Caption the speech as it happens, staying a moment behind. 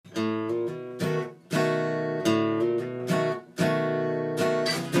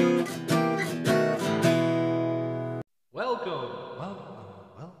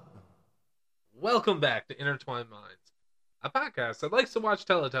Welcome back to Intertwined Minds, a podcast that likes to watch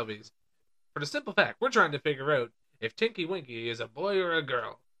Teletubbies. For the simple fact, we're trying to figure out if Tinky Winky is a boy or a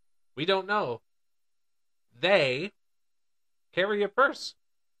girl. We don't know. They carry a purse,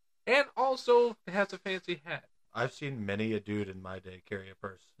 and also has a fancy hat. I've seen many a dude in my day carry a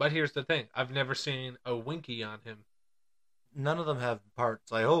purse. But here's the thing, I've never seen a Winky on him. None of them have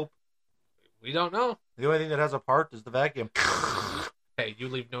parts, I hope. We don't know. The only thing that has a part is the vacuum. Hey, you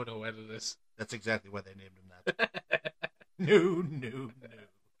leave no out of this. That's exactly why they named him that. No.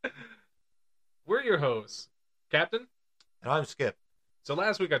 We're your hosts, Captain. And I'm Skip. So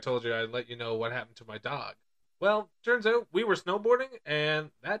last week I told you I'd let you know what happened to my dog. Well, turns out we were snowboarding, and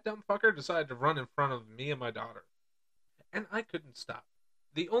that dumb fucker decided to run in front of me and my daughter. And I couldn't stop.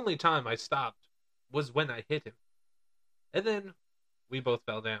 The only time I stopped was when I hit him. And then we both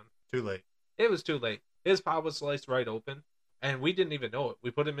fell down. Too late. It was too late. His paw was sliced right open, and we didn't even know it.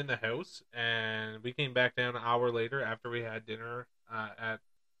 We put him in the house, and we came back down an hour later after we had dinner at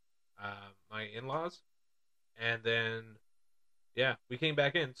my in-laws. And then, yeah, we came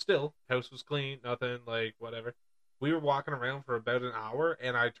back in. Still, house was clean, nothing, like, whatever. We were walking around for about an hour,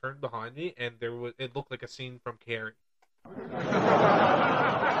 and I turned behind me, and it looked like a scene from Carrie.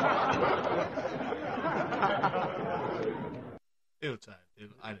 Ill time,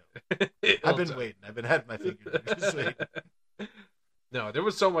 I know. I've been waiting. I've been having my finger there, just waiting. No, there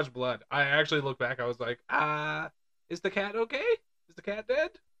was so much blood. I actually looked back. I was like, is the cat okay? Is the cat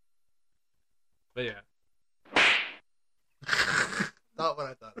dead? But yeah. Not what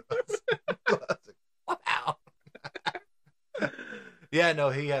I thought it was. Wow. Yeah, no,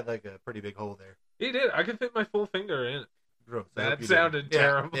 he had like a pretty big hole there. He did. I could fit my full finger in it. Gross. That sounded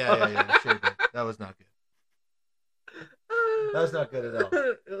terrible. Yeah, sure did. That was not good. That was not good at all.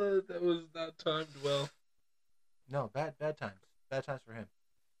 That was not timed well. No, bad times. Bad times for him.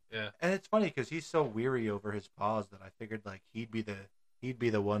 Yeah. And it's funny because he's so weary over his paws that I figured like he'd be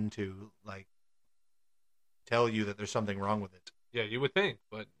the one to like tell you that there's something wrong with it. Yeah, you would think,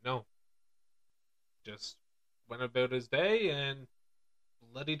 but no. Just went about his day and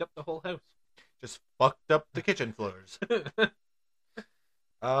bloodied up the whole house. Just fucked up the kitchen floors.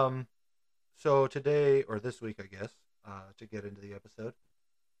 So today, or this week, I guess, to get into the episode,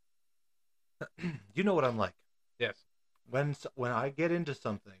 you know what I'm like. Yes. When I get into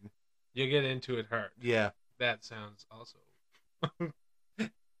something, you get into it hard. Yeah. That sounds also.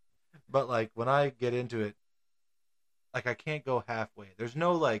 But like when I get into it, like I can't go halfway. There's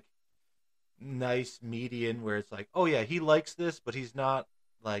no like nice median where it's like, oh yeah, he likes this, but he's not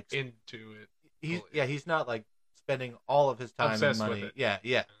like into it. He's not like spending all of his time obsessed and money. With it.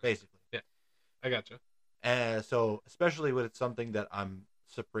 Yeah, basically. Yeah, I gotcha. So especially when it's something that I'm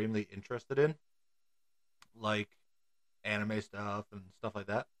supremely interested in, like anime stuff and stuff like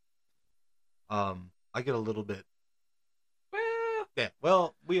that, I get a little bit. Well, yeah.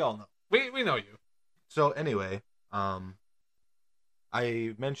 Well, we all know. We know you. So anyway,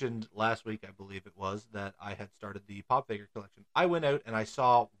 I mentioned last week, I believe it was, that I had started the pop figure collection. I went out and I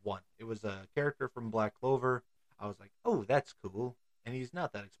saw one. It was a character from Black Clover. I was like, oh, that's cool. And he's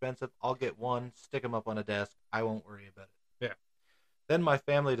not that expensive. I'll get one, stick him up on a desk. I won't worry about it. Yeah. Then my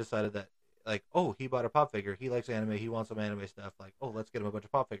family decided that, like, oh, he bought a pop figure. He likes anime. He wants some anime stuff. Like, oh, let's get him a bunch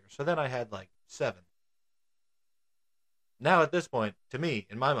of pop figures. So then I had, like, 7. Now at this point, to me,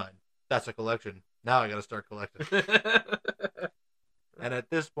 in my mind, that's a collection. Now I got to start collecting. And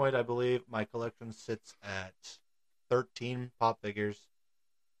at this point, I believe my collection sits at 13 pop figures,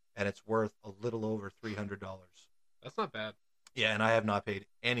 and it's worth a little over $300. That's not bad. Yeah, and I have not paid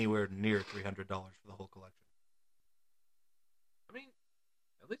anywhere near $300 for the whole collection. I mean,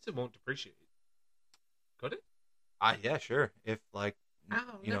 at least it won't depreciate. Could it? Yeah, sure. If, like,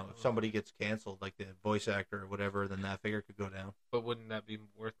 if somebody gets canceled, like the voice actor or whatever, then that figure could go down. But wouldn't that be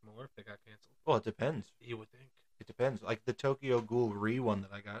worth more if they got canceled? Well, it depends. You would think. It depends. Like the Tokyo Ghoul Re one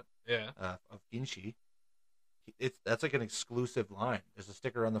that I got, of Ginshi, that's like an exclusive line. There's a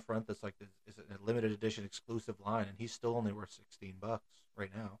sticker on the front that's like is a limited edition exclusive line, and he's still only worth $16 right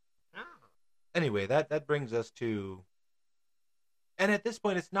now. Oh. Anyway, that brings us to, and at this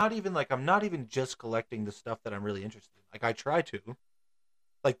point, it's not even like I'm not even just collecting the stuff that I'm really interested in. Like I try to,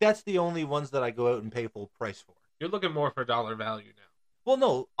 like that's the only ones that I go out and pay full price for. You're looking more for dollar value now. Well,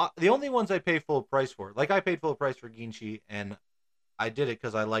 no, the only ones I pay full price for, like I paid full price for Ginshi, and I did it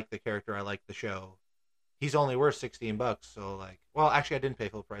because I like the character, I like the show. He's only worth $16, so like, well, actually I didn't pay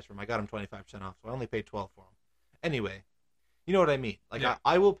full price for him. I got him 25% off, so I only paid $12 for him. Anyway, you know what I mean? Like, yeah.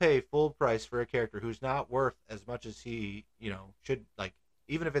 I will pay full price for a character who's not worth as much as he, should, like,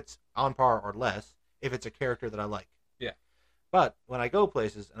 even if it's on par or less, if it's a character that I like. Yeah. But when I go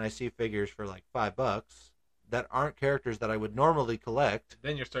places and I see figures for like $5 that aren't characters that I would normally collect,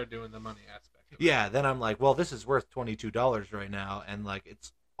 Then you start doing the money aspect. yeah, then I'm like, well, this is worth $22 right now, and like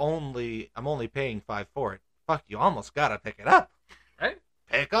I'm only paying 5 for it. Fuck, you almost gotta pick it up. Right?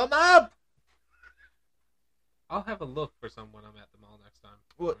 Pick them up. I'll have a look for some when I'm at the mall next time.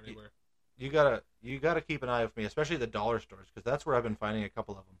 Well, Or anywhere. you gotta keep an eye out for me, especially the dollar stores, because that's where I've been finding a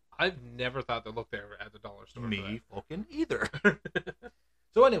couple of them. I've never thought to look there at the dollar store. Me fucking either. For that.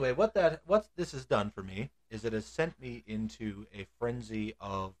 So anyway, what this has done for me is it has sent me into a frenzy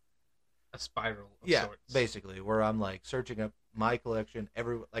of A spiral of yeah, sorts. basically, where I'm like searching up my collection.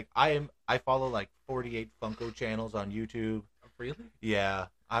 I follow like 48 Funko channels on YouTube. Really? Yeah,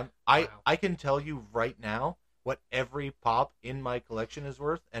 Wow. I can tell you right now what every pop in my collection is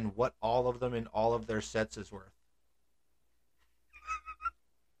worth and what all of them in all of their sets is worth.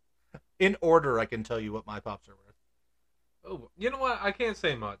 In order, I can tell you what my pops are worth. Oh, you know what? I can't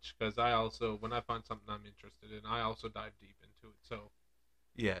say much because I also, when I find something I'm interested in, I also dive deep into it. So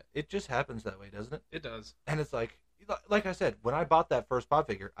Yeah, it just happens that way, doesn't it? it does. And it's like I said, when I bought that first pop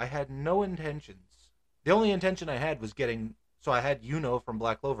figure, I had no intentions. The only intention I had was getting. So I had Yuno from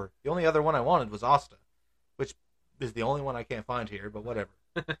Black Clover. The only other one I wanted was Asta, which is the only one I can't find here. But whatever.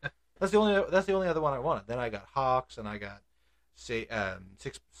 That's the only other one I wanted. Then I got Hawks, and I got Sage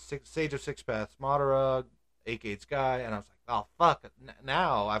of Six Paths, Madara, Eight Sky, and I was like, oh fuck!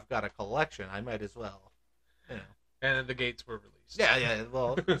 Now I've got a collection. I might as well, you know. And the gates were released. Yeah.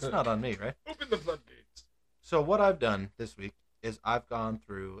 Well, it's not on me, right? Open the floodgates. So what I've done this week is I've gone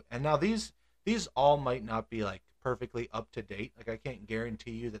through, and now these all might not be like perfectly up to date. Like I can't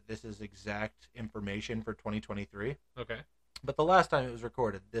guarantee you that this is exact information for 2023. Okay. But the last time it was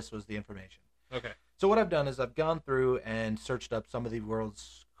recorded, this was the information. Okay. So what I've done is I've gone through and searched up some of the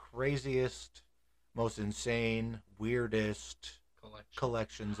world's craziest, most insane, weirdest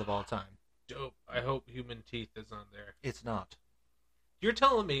collections of all time. Dope. I hope Human Teeth is on there. It's not. You're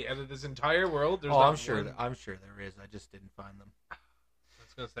telling me out of this entire world, there's Oh, not I'm sure. one... I'm sure there is. I just didn't find them. I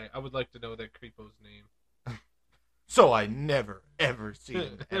was gonna say I would like to know that creepo's name. So I never ever see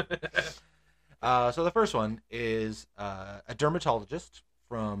them. So the first one is a dermatologist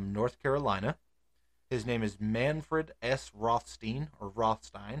from North Carolina. His name is Manfred S. Rothstein, or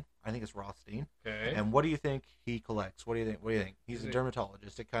Rothstein. I think it's Rothstein. Okay. And what do you think he collects? What do you think? He's a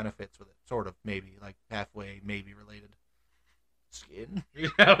dermatologist. It kind of fits with it. Sort of, maybe. Like halfway, maybe related. Skin. Yeah,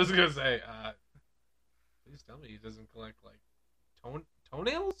 I was gonna say, please tell me he doesn't collect like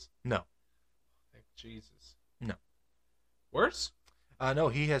toenails? No. Thank Jesus. No. Worse? No,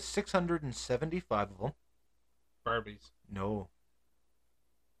 he has 675 of them. Barbies. No.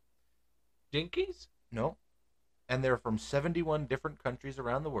 Dinkies? No. And they're from 71 different countries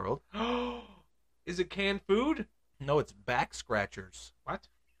around the world. Is it canned food? No, it's back scratchers. What?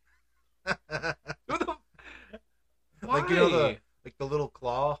 Who the... Why? Like, you know, the little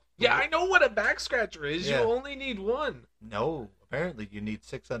claw? Yeah, I know what a back scratcher is. Yeah. You only need one. No, apparently you need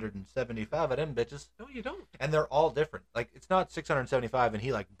 675 of them bitches. No, you don't. And they're all different. Like, it's not 675 and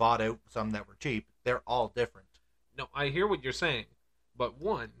he, like, bought out some that were cheap. They're all different. No, I hear what you're saying. But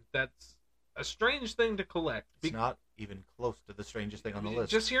one, that's a strange thing to collect. It's not even close to the strangest thing on the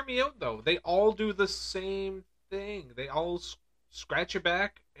list. Just hear me out, though. They all do the same thing. They all scratch your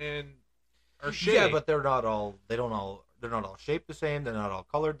back and are shaped. Yeah, but they're not all shaped the same. They're not all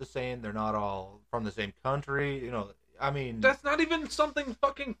colored the same. They're not all from the same country. You know, I mean... That's not even something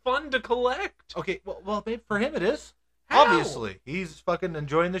fucking fun to collect. Okay, well, maybe for him it is. How? Obviously. He's fucking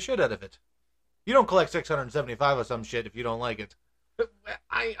enjoying the shit out of it. You don't collect 675 of some shit if you don't like it.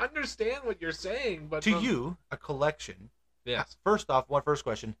 I understand what you're saying, but... To you, a collection... Yes. First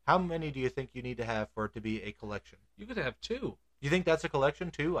question. How many do you think you need to have for it to be a collection? You could have two. You think that's a collection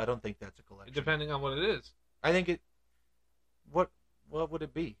too? I don't think that's a collection. Depending on what it is. I think it... What would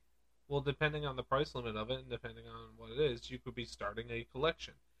it be? Well, depending on the price limit of it and depending on what it is, you could be starting a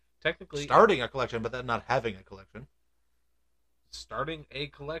collection. Technically... Starting a collection, but then not having a collection. Starting a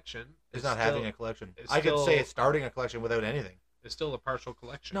collection... Is not having a collection. It's I could still- say it's starting a collection without anything. It's still a partial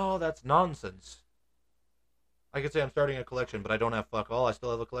collection. No, that's nonsense. I could say I'm starting a collection, but I don't have fuck all. I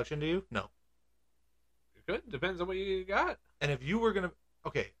still have a collection, do you? No. You could. Depends on what you got. And if you were going to...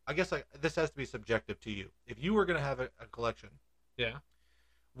 Okay, I guess this has to be subjective to you. If you were going to have a collection... Yeah.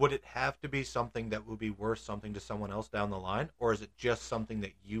 Would it have to be something that would be worth something to someone else down the line? Or is it just something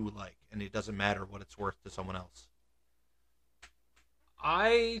that you like, and it doesn't matter what it's worth to someone else?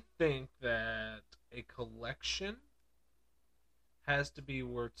 I think that a collection has to be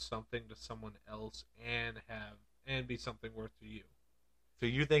worth something to someone else and be something worth to you. So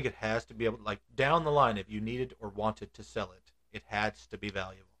you think it has to be able, like, down the line, if you needed or wanted to sell it, it had to be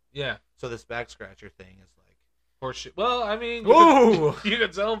valuable. Yeah. So this back scratcher thing is like Horseshit. Well, I mean, Ooh! you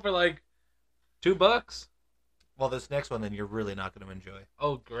could sell them for like $2. Well, this next one then you're really not going to enjoy.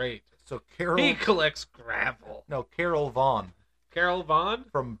 Oh, great. So Carol He collects gravel. No, Carol Vaughn Carol Vaughn?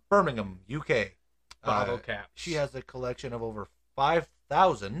 from Birmingham, UK. Bottle caps. She has a collection of over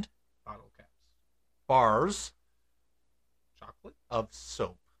 5,000 bottle caps. bars Chocolate? of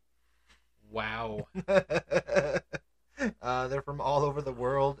soap. Wow. They're from all over the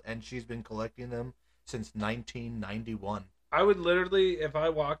world, and she's been collecting them since 1991. I would literally, if I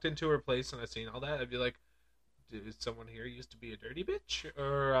walked into her place and I seen all that, I'd be like, "Did someone here used to be a dirty bitch?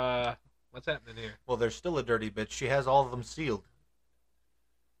 Or what's happening here?" Well, there's still a dirty bitch. She has all of them sealed.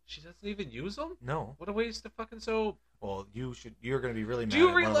 She doesn't even use them? No. What a waste of fucking soap. Well, you're going to be really mad Do you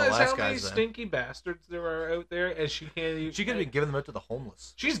at one of the realize last how many guys then. stinky bastards there are out there, and she can't even... She could be giving them out to the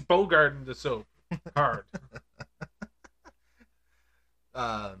homeless. She's bogarting the soap hard.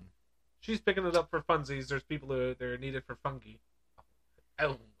 She's picking it up for funsies. There's people that are needed for fungi.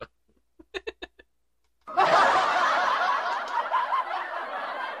 Oh.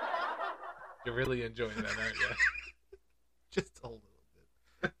 You're really enjoying that, aren't you? Just a little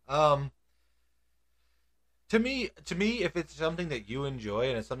bit. To me, if it's something that you enjoy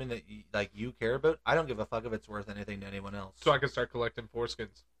and it's something that you care about, I don't give a fuck if it's worth anything to anyone else. So I can start collecting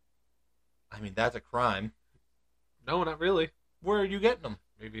foreskins. I mean, that's a crime. No, not really. Where are you getting them?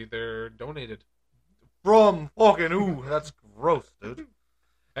 Maybe they're donated. From fucking ooh, that's gross, dude.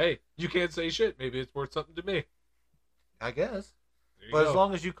 Hey, you can't say shit. Maybe it's worth something to me. I guess. There you But go. as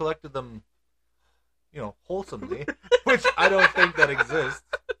long as you collected them, wholesomely, which I don't think that exists,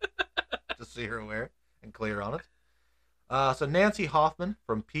 just so you're aware and clear on it. So Nancy Hoffman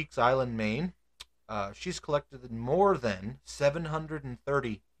from Peaks Island, Maine, she's collected more than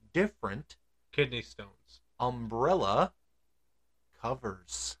 730 different Kidney stones. umbrella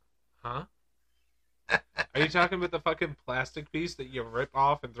covers. Huh? Are you talking about the fucking plastic piece that you rip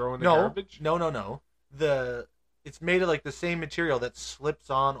off and throw in the No, garbage? no. It's made of like the same material that slips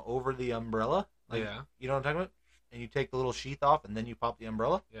on over the umbrella. Like, Yeah. You know what I'm talking about? And you take the little sheath off and then you pop the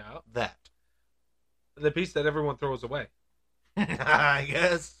umbrella. Yeah. That. The piece that everyone throws away. I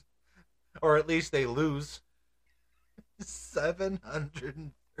guess. Or at least they lose.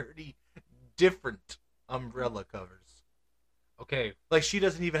 730 different umbrella covers. Okay, Like, she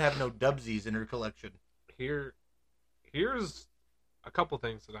doesn't even have no dubsies in her collection. here's a couple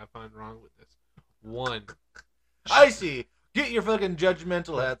things that I find wrong with this. One, I see. Get your fucking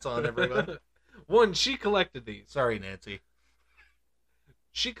judgmental hats on, everyone. One, she collected these. Sorry, Nancy.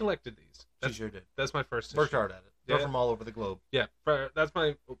 She collected these. She sure did. That's my first Worked issue. hard at it. They're Yeah. from all over the globe. Yeah, that's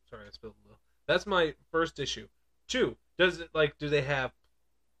my. Oh, sorry, I spilled a little. That's my first issue. Two, does it do they have,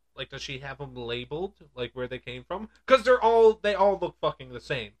 does she have them labeled, where they came from? Because they all look fucking the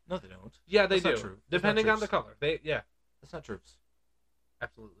same. No, they don't. Yeah, they That's do. not true. That's Depending not on the true. color. That's not troops.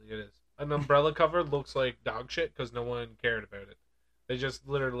 Absolutely it is. An umbrella cover looks like dog shit because no one cared about it. They just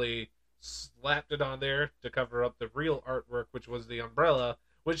literally slapped it on there to cover up the real artwork, which was the umbrella.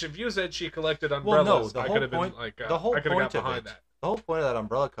 Which, if you said she collected umbrellas, the I whole could have been point- like, the whole I could have point got of behind it, that. the whole point of that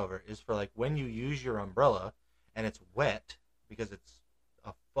umbrella cover is for when you use your umbrella and it's wet because it's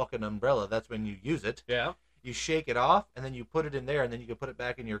a fucking umbrella. That's when you use it. Yeah. You shake it off and then you put it in there and then you can put it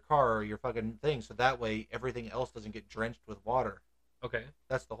back in your car or your fucking thing. So that way everything else doesn't get drenched with water. Okay.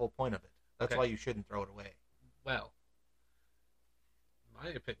 That's the whole point of it. That's Okay. why you shouldn't throw it away. Well, my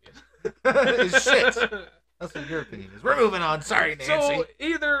opinion It's shit. That's what your opinion is. We're moving on. Sorry, Nancy. So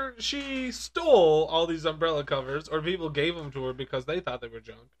either she stole all these umbrella covers, or people gave them to her because they thought they were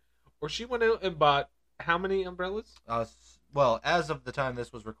junk, or she went out and bought how many umbrellas? Well, as of the time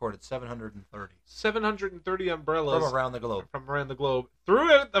this was recorded, 730 730 umbrellas from around the globe. from around the globe.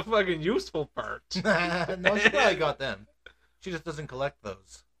 Threw out the fucking useful part, No, she probably got them. She just doesn't collect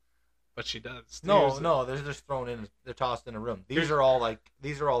those. but she does. No, they're just thrown in. They're tossed in a room. These are all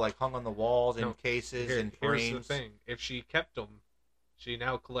hung on the walls in cases and frames. Here's the thing: if she kept them, she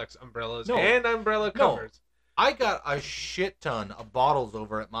now collects umbrellas No. and umbrella No. covers. I got a shit ton of bottles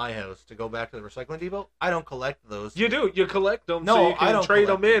over at my house to go back to the recycling depot. I don't collect those. You do. You collect them No, so you I can don't trade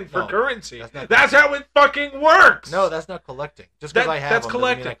collect them in them. for No, currency. that's not That's how it fucking works. No, that's not collecting. Just because That- I have that's them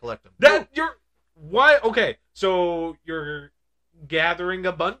doesn't mean I collecting. collect them. That you're why? Okay, so you're gathering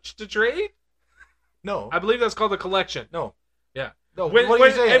a bunch to trade. No. I believe that's called a collection. No. Yeah. No, When- what are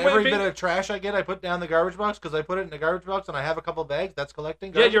when- you saying? and when Every big- bit of trash I get, I put down the garbage box because I put it in the garbage box and I have a couple bags. That's collecting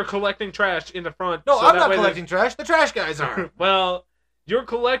Yeah, garbage? you're collecting trash in the front. No, so I'm that not way collecting trash. The trash guys they- are. Well, you're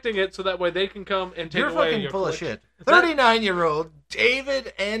collecting it so that way they can come and take You're away fucking your full of collection. shit. 39-year-old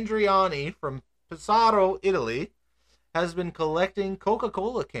David Andriani from Pesaro, Italy, has been collecting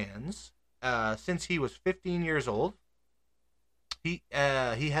Coca-Cola cans since he was 15 years old. He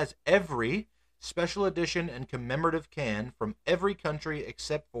has every special edition and commemorative can from every country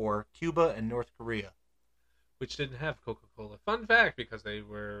except for Cuba and North Korea. Which didn't have Coca-Cola. Fun fact, because they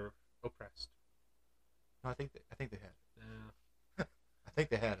were oppressed. No, I think they had it. Yeah. I think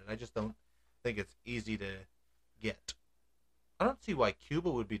they had it. I just don't think it's easy to get. I don't see why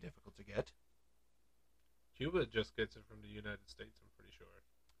Cuba would be difficult to get. Cuba just gets it from the United States, I'm pretty sure.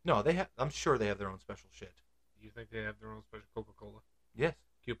 No, I'm sure they have their own special shit. You think they have their own special Coca-Cola? Yes.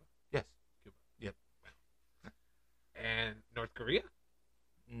 Cuba. Yes. Cuba. Yep. And North Korea?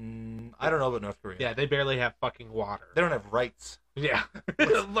 I don't know about North Korea. Yeah, they barely have fucking water. They don't have rights. Yeah.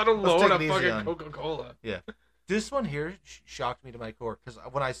 Let's Let alone take a it easy fucking on- Coca-Cola. Yeah. This one here shocked me to my core because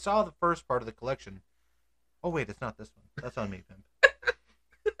when I saw the first part of the collection, oh wait, it's not this one. That's on me, pimp.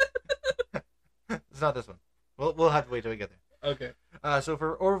 It's not this one. We'll have to wait till we get there. Okay. So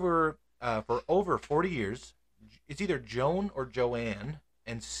for over 40 years, it's either Joan or Joanne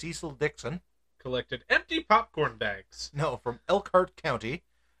and Cecil Dixon. Collected empty popcorn bags. No, from Elkhart County,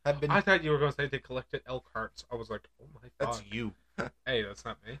 have been. I thought you were going to say they collected elk hearts. I was like, oh my god. That's you. Hey, that's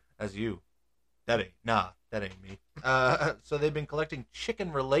not me. That's you. That ain't me. So they've been collecting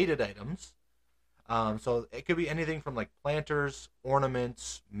chicken-related items. So it could be anything from like planters,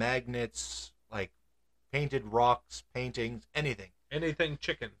 ornaments, magnets, like painted rocks, paintings, anything. Anything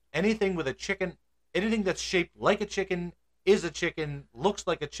chicken. Anything with a chicken, anything that's shaped like a chicken, is a chicken, looks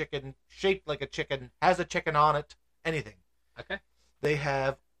like a chicken, shaped like a chicken, has a chicken on it, anything. Okay. They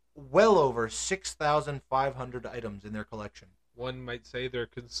have well over 6,500 items in their collection. One might say they're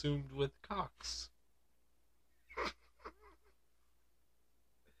consumed with cocks.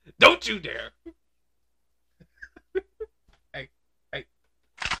 Don't you dare! Hey.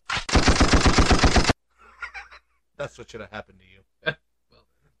 That's what should have happened to you. Well,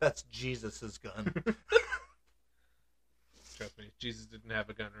 That's Jesus's gun. trust me, Jesus didn't have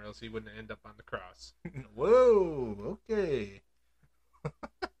a gun, or else he wouldn't end up on the cross. Whoa, okay.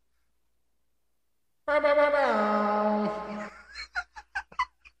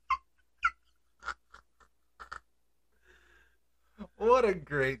 What a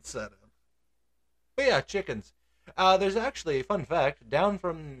great setup. But yeah, chickens. There's actually a fun fact. Down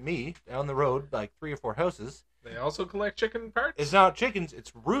from me, down the road, like 3 or 4 houses, They also collect chicken parts? it's not chickens,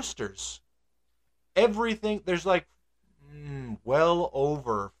 it's roosters. Everything, there's like well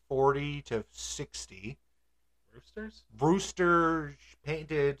over 40 to 60 Roosters? rooster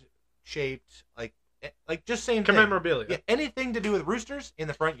painted, shaped, like just same thing. Commemorabilia. Yeah, anything to do with roosters in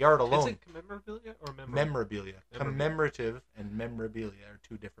the front yard Is alone. it commemorabilia or memorabilia? Memorabilia. Commemorative and memorabilia are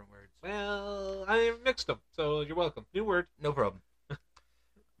 2 different words. Well, I mixed them, so you're welcome. New word. No problem.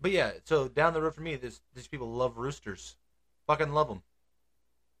 But yeah, so down the road from me, these people love roosters. Fucking love them.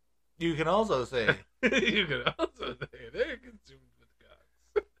 You can also say, You could also say they're consumed with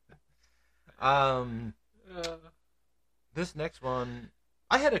cocks. this next one,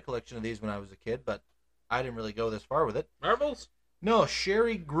 I had a collection of these when I was a kid, but I didn't really go this far with it. Marbles? No,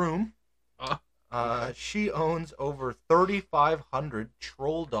 Sherry Groom. She owns over 3,500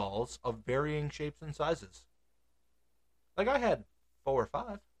 troll dolls of varying shapes and sizes. Like I had 4 or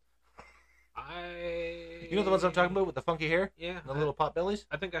 5. You know the ones I'm talking about with the funky hair? Yeah. And the little pot bellies?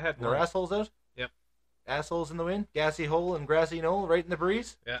 I think I had And their one. assholes out? Yep. Assholes in the wind? Gassy hole and grassy knoll right in the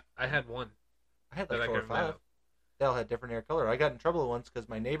breeze? Yeah, I had one. I had That like I 4 or can remember. 5. They all had different hair color. I got in trouble once because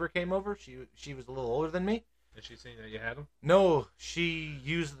my neighbor came over. She was a little older than me. Did she see that you had them? No, she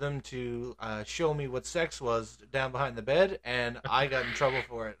used them to show me what sex was down behind the bed, and I got in trouble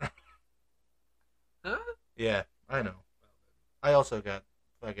for it. Huh? Yeah, I know. I also got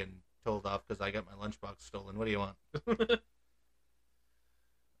fucking told off because I got my lunchbox stolen. What do you want?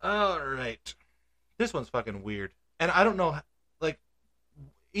 All right. This one's fucking weird. And I don't know, like,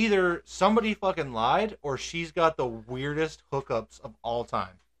 either somebody fucking lied or she's got the weirdest hookups of all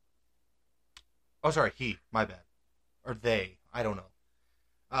time. Oh, sorry, he. My bad. Or they. I don't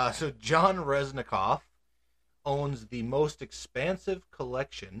know. So John Resnikoff owns the most expansive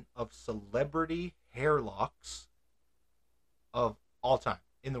collection of celebrity hair locks of all time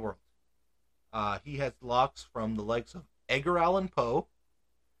in the world. He has locks from the likes of Edgar Allan Poe.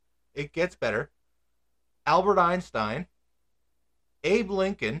 It gets better. Albert Einstein. Abe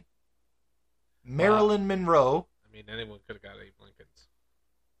Lincoln. Marilyn Monroe. I mean, anyone could have got Abe Lincoln's.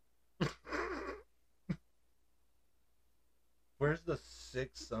 Where's the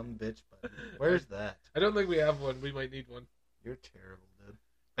sick some bitch button? Where's that? I don't think we have one. We might need one. You're terrible, dude.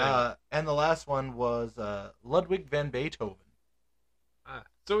 Anyway. And the last one was Ludwig van Beethoven.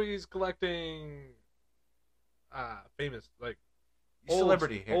 So he's collecting famous, like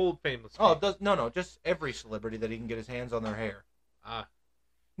Celebrity hair. old famous. Oh, people. no, just every celebrity that he can get his hands on their hair. Ah,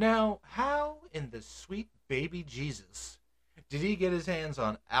 Now, how in the sweet baby Jesus did he get his hands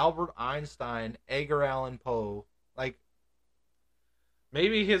on Albert Einstein, Edgar Allan Poe? Like,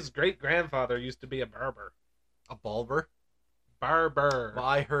 maybe his great grandfather used to be a barber. a Bulber? Barber. Well,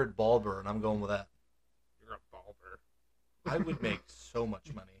 I heard Bulber, and I'm going with that. You're a bulber. I would make so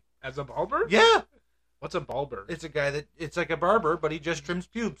much money. As a bulber? Yeah! What's a bulber? It's a guy that, it's like a barber, but he just trims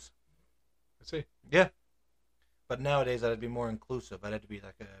pubes. I see. Yeah. But nowadays, I'd be more inclusive. I'd have to be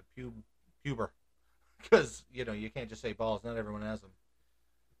like a puber. Because, you know, you can't just say balls. Not everyone has them.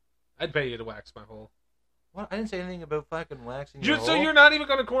 I'd pay you to wax my hole. What? I didn't say anything about fucking waxing your So hole. you're not even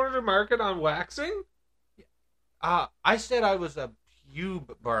going to corner the market on waxing? I said I was a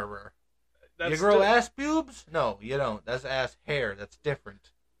pube barber. That's you grow still- ass pubes? No, you don't. That's ass hair. That's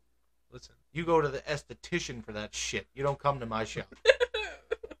different. Listen. You go to the esthetician for that shit. You don't come to my shop.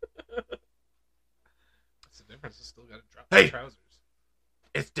 What's the difference? I still got to drop Hey! my trousers.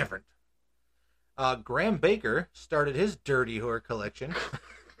 It's different. Graham Baker started his dirty whore collection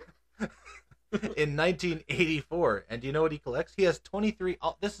in 1984. And do you know what he collects? He has 23...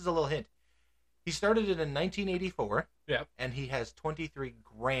 Oh, this is a little hint. He started it in 1984. Yep. And he has 23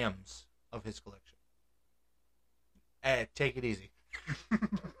 grams of his collection. Take it easy.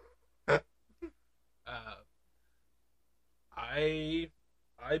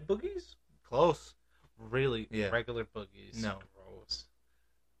 I boogies? Close. Really? Yeah. Regular boogies? No. Gross.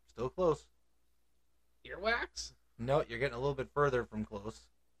 Still close. Earwax? No, you're getting a little bit further from close.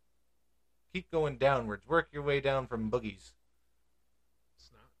 Keep going downwards. Work your way down from boogies. It's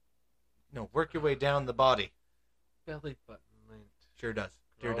not. No, work your way down the body. Belly button lint. Sure does.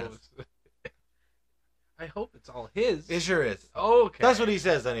 Sure does. Gross. I hope it's all his. It sure is. Okay. That's what he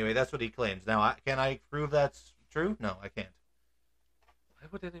says anyway. That's what he claims. Now, can I prove that's true? No, I can't. Why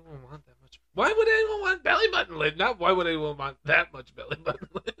would anyone want that much? Why would anyone want belly button lint? Not why would anyone want that much belly button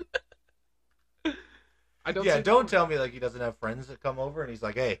lint? I don't. Yeah, see- don't tell me like he doesn't have friends that come over and he's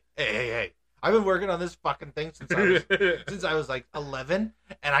like, hey. I've been working on this fucking thing since I was like 11,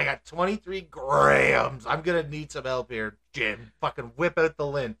 and I got 23 grams. I'm gonna need some help here, Jim. Fucking whip out the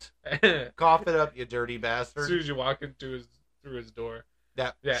lint. Cough it up, you dirty As bastard. soon as you walk through his door.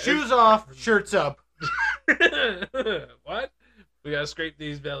 Yeah. Yeah, Shoes off, shirts up. What? We gotta scrape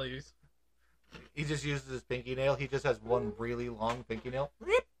these bellies. He just uses his pinky nail. He just has one really long pinky nail.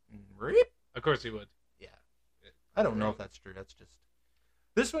 Rip, rip. Of course he would. Yeah. I don't know if that's true. That's just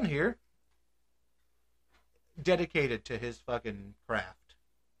this one here. Dedicated to his fucking craft.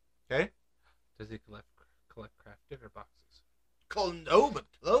 Okay? Does he collect craft dinner boxes? No, but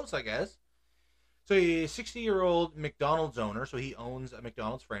close, I guess. So he's a 60-year-old McDonald's owner, so he owns a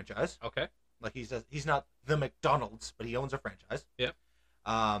McDonald's franchise. Okay. Like he says, he's not the McDonald's, but he owns a franchise. Yep.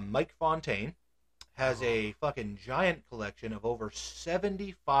 Mike Fontaine has a fucking giant collection of over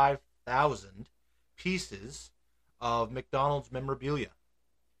 75,000 pieces of McDonald's memorabilia.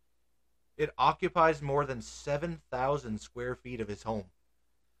 It occupies more than 7,000 square feet of his home.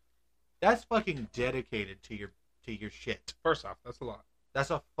 That's fucking dedicated to your shit. First off, that's a lot. That's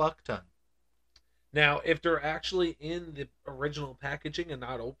a fuck ton. Now, if they're actually in the original packaging and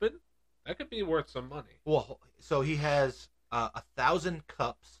not open, that could be worth some money. Well, so he has 1,000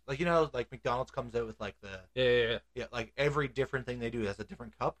 cups. Like, you know, like McDonald's comes out with like the Yeah. like every different thing they do has a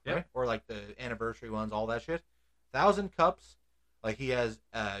different cup, Yep. right? Or like the anniversary ones, all that shit. 1,000 cups. Like he has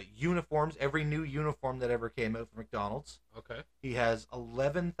uniforms, every new uniform that ever came out from McDonald's. Okay. He has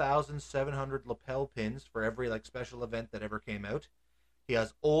 11,700 lapel pins for every like special event that ever came out. He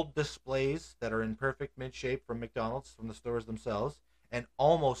has old displays that are in perfect mid shape from McDonald's, from the stores themselves, and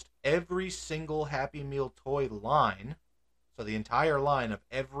almost every single Happy Meal toy line. So the entire line of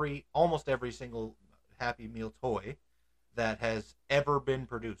almost every single Happy Meal toy that has ever been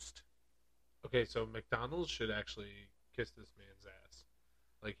produced. Okay, so McDonald's should actually kiss this man's ass.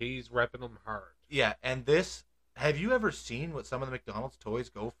 Like, he's repping them hard. Yeah, and this, have you ever seen what some of the McDonald's toys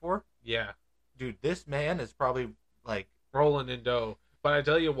go for? Yeah. Dude, this man is probably like, Rolling in dough. But I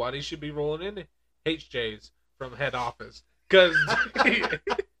tell you what, he should be rolling in HJ's from head office. Because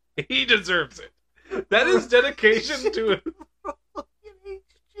he deserves it. That is dedication to it.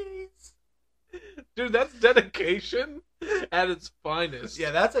 Dude, that's dedication at its finest.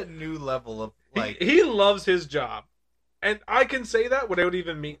 yeah, that's a new level of like, He loves his job. And I can say that without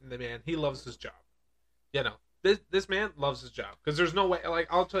even meeting the man. He loves his job. You know, this man loves his job. Because there's no way, like,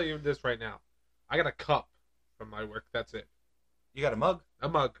 I'll tell you this right now. I got a cup from my work. That's it. you got a mug A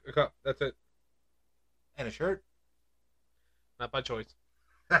mug, a cup. That's it. and a shirt. Not by choice.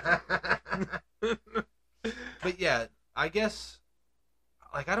 But yeah, I guess,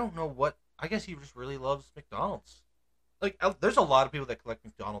 like, I don't know what. I guess he just really loves McDonald's. Like, there's a lot of people that collect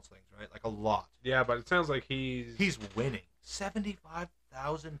McDonald's things, right? Like, a lot. Yeah, but it sounds like he's He's winning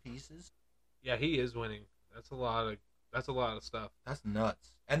 75,000 pieces. yeah, he is winning. That's a lot of stuff. That's nuts.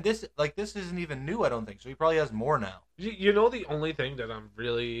 And this isn't even new. I don't think so. He probably has more now. You know the only thing that I'm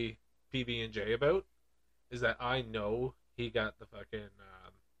really PB and J about is that I know he got the fucking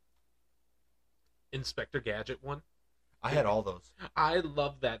Inspector Gadget one. I had all those. I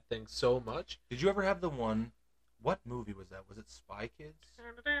love that thing so much. Did you ever have the one? What movie was that? Was it Spy Kids?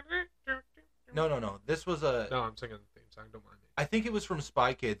 No, no, no. This was a. No, I'm singing the theme song. Don't mind me. I think it was from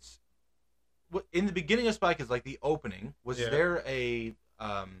Spy Kids. In the beginning of Spy Kids, like the opening, was there a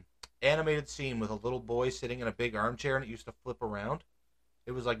animated scene with a little boy sitting in a big armchair and it used to flip around?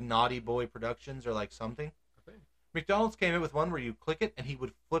 It was like Naughty Boy Productions or like something. I think. McDonald's came in with one where you click it and he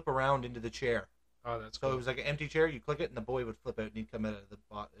would flip around into the chair. Oh, that's So cool. it was like an empty chair. You click it and the boy would flip out and he'd come out of the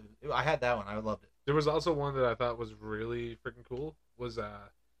bot. I had that one. I loved it. There was also one that I thought was really freaking cool. Was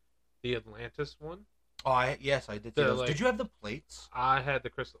the Atlantis one? Oh, yes, I did see those. Like, did you have the plates? I had the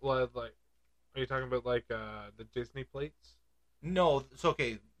crystal. Like, are you talking about like the Disney plates? No, it's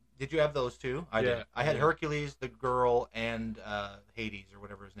okay. Did you have those too? I did. I had Hercules, the girl, and Hades or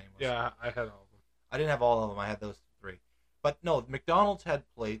whatever his name was. Yeah, I had all of them. I didn't have all of them. I had those three. But no, McDonald's had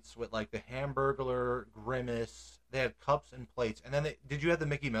plates with like the Hamburglar, Grimace. They had cups and plates. And then did you have the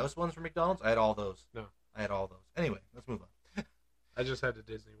Mickey Mouse ones from McDonald's? I had all those. No. I had all those. Anyway, let's move on. I just had the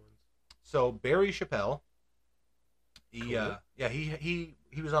Disney ones. So Barry Chappelle, he Cool. he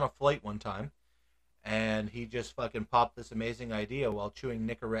was on a flight one time, and he just fucking popped this amazing idea while chewing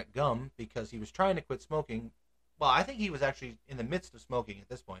Nicorette gum because he was trying to quit smoking. Well, I think he was actually in the midst of smoking at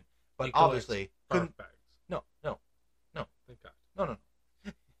this point, but He collects obviously barf couldn't. bags. No. Thank God. No.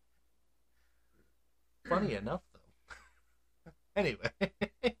 Funny enough, though. Anyway,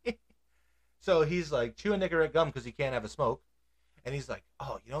 so he's like chewing Nicorette gum because he can't have a smoke. And he's like,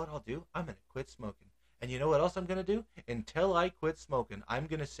 oh, you know what I'll do? I'm going to quit smoking. And you know what else I'm going to do? Until I quit smoking, I'm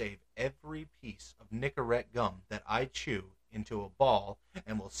going to save every piece of Nicorette gum that I chew into a ball,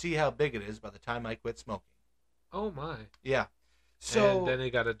 and we'll see how big it is by the time I quit smoking. Oh my. Yeah. So and then he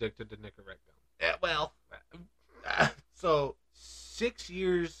got addicted to Nicorette gum. yeah, well, so 6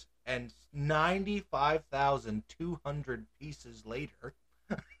 years and 95,200 pieces later,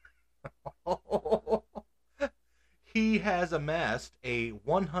 he has amassed a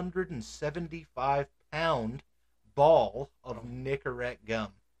 175-pound ball of Nicorette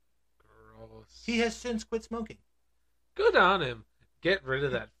gum. Gross. He has since quit smoking. Good on him. Get rid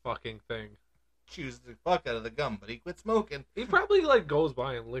of that fucking thing. Chews the fuck out of the gum, but he quit smoking. He probably like goes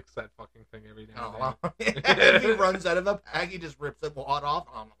by and licks that fucking thing every now and If he runs out of a pack, he just rips the wad off.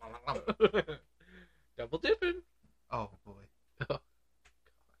 then. Double dipping. Oh boy. Oh, God.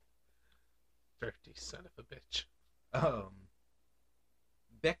 Dirty son of a bitch.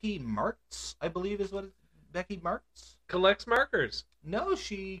 Becky Martz, I believe is what Becky Martz? Collects markers. No,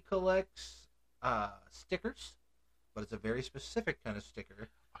 she collects stickers, but it's a very specific kind of sticker.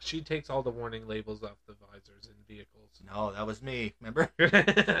 She takes all the warning labels off the visors in vehicles. No, that was me, remember?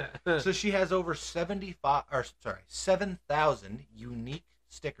 So she has over 7,000 unique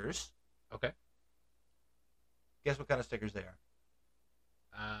stickers. Okay. Guess what kind of stickers they are?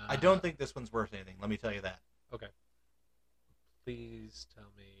 I don't think this one's worth anything, let me tell you that. Okay. Please tell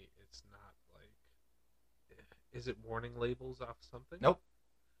me it's not like... Is it warning labels off something? Nope.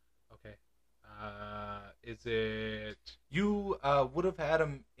 Okay. Is it... You would have had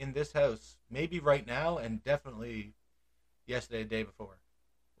them in this house, maybe right now, and definitely yesterday, the day before.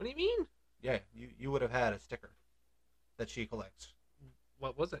 What do you mean? Yeah, you would have had a sticker that she collects.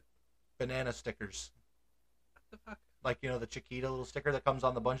 What was it? Banana stickers. What the fuck? Like, you know, the Chiquita little sticker that comes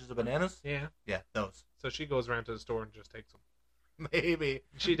on the bunches of bananas? Yeah. Yeah, those. So she goes around to the store and just takes them. Maybe.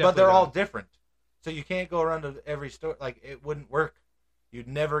 She But they're definitely all does. different. So you can't go around to every store. Like, it wouldn't work. You'd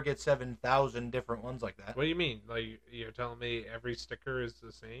never get 7,000 different ones like that. What do you mean? Like, you're telling me every sticker is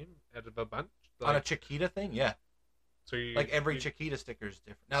the same out of a bunch? On a Like, Chiquita thing? Yeah. so you, Like, every you, Chiquita sticker is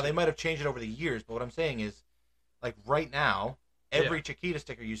different. Now, they might have changed it over the years, but what I'm saying is, like, right now, every Chiquita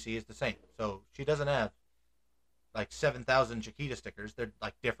sticker you see is the same. So she doesn't have, like, 7,000 Chiquita stickers. They're,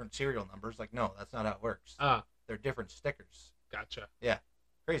 like, different serial numbers. Like, no, that's not how it works. They're different stickers. Gotcha.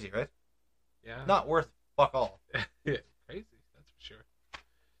 Crazy, right? Yeah. Not worth fuck all. Yeah, crazy. That's for sure.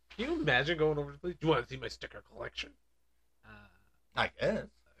 Can you imagine going over to the place? Do you want to see my sticker collection? I guess.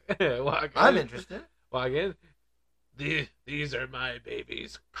 Well, again, I'm interested. Well, again, these are my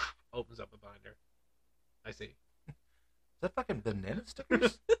babies. Opens up a binder. I see. Is that fucking banana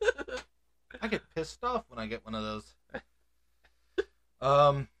stickers? I get pissed off when I get one of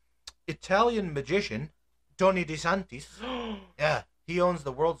those. Italian magician Tony DeSantis. Yeah, he owns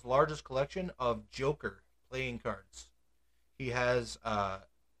the world's largest collection of Joker playing cards. He has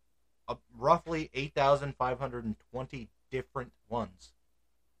roughly 8,520 different ones.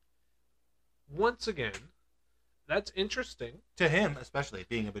 Once again, that's interesting. To him, especially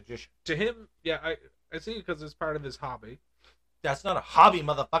being a magician. To him, yeah, I see because it's part of his hobby. That's not a hobby,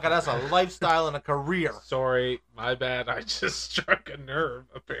 motherfucker. That's a lifestyle and a career. Sorry, my bad. I just struck a nerve,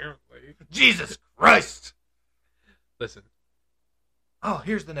 apparently. Jesus Christ! Listen. Oh,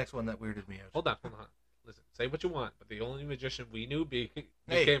 here's the next one that weirded me out. Hold on. Listen, say what you want, but the only magician we knew became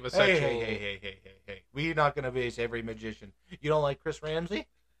a sexual... Hey. We're not going to base every magician. You don't like Chris Ramsey?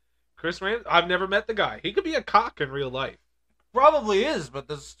 Chris Ramsey? I've never met the guy. He could be a cock in real life. Probably is, but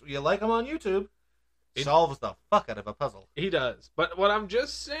you like him on YouTube. Solves the fuck out of a puzzle. He does. But what I'm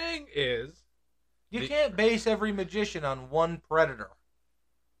just saying is... You can't base every magician on one predator.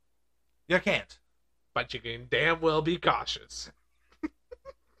 You can't. But you can damn well be cautious.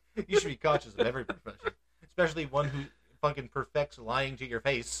 You should be cautious of every profession. Especially one who fucking perfects lying to your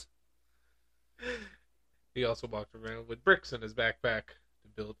face. He also walked around with bricks in his backpack to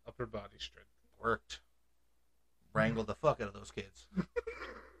build upper body strength. Worked. Wrangled the fuck out of those kids.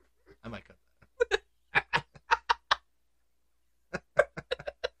 I might cut that.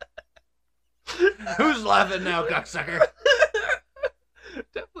 Who's laughing now, cocksucker?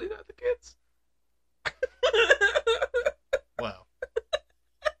 Definitely not the kids. Wow.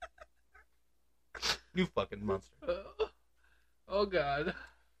 You fucking monster. Oh, God.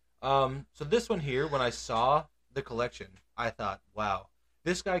 So this one here, when I saw the collection, I thought, wow,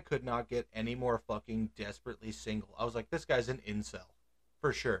 this guy could not get any more fucking desperately single. I was like, this guy's an incel.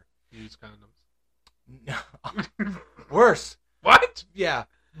 For sure. Use condoms. Worse. What? Yeah.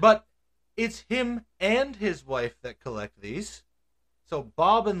 But it's him and his wife that collect these. So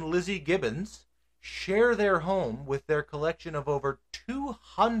Bob and Lizzie Gibbons share their home with their collection of over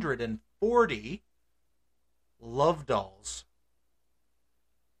 240 love dolls.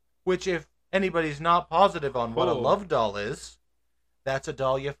 Which, if anybody's not positive on what a love doll is, that's a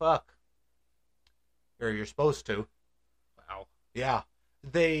doll you fuck. Or you're supposed to. Wow. Yeah.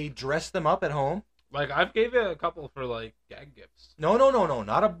 They dress them up at home. Like, I've gave it a couple for, like, gag gifts. No.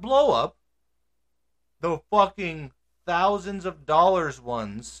 Not a blow up. The fucking thousands of dollars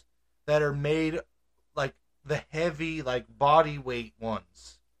ones that are made, like, the heavy, like, body weight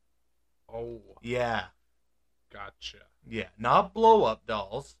ones. Oh. Yeah. Gotcha. Yeah. Not blow up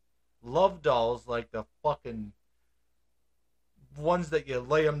dolls. Love dolls, like the fucking ones that you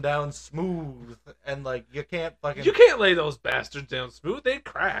lay them down smooth and, like, you can't fucking... You can't lay those bastards down smooth. They'd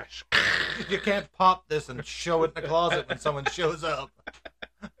crash. You can't pop this and show it in the closet when someone shows up.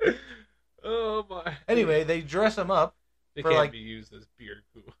 Oh, my. Anyway, they dress them up. They can't be used as beer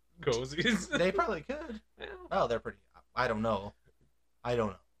cozies. They probably could. Yeah. Oh, they're pretty... I don't know.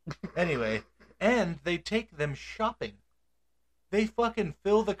 Anyway, and they take them shopping. They fucking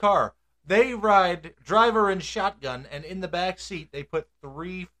fill the car. They ride driver and shotgun, and in the back seat, they put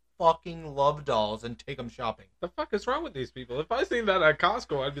 3 fucking love dolls and take them shopping. The fuck is wrong with these people? If I seen that at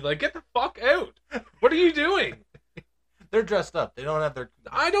Costco, I'd be like, get the fuck out. What are you doing? They're dressed up. They don't have their...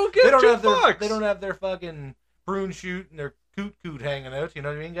 I don't give two fucks. They don't have their fucking prune shoot and their coot hanging out. You know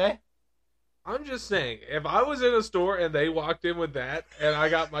what I mean, guy? I'm just saying, if I was in a store and they walked in with that, and I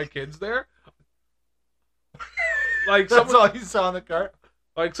got my kids there... Like that's all you saw in the cart.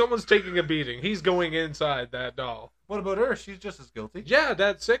 Like someone's taking a beating. He's going inside that doll. What about her? She's just as guilty. Yeah,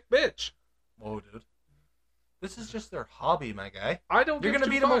 that sick bitch. Whoa, dude. This is just their hobby, my guy. I don't. You're gonna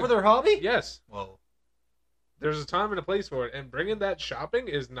beat them over their hobby? Yes. Whoa. There's a time and a place for it, and bringing that shopping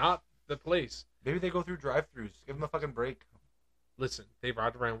is not the place. Maybe they go through drive-thrus. Give them a fucking break. Listen, they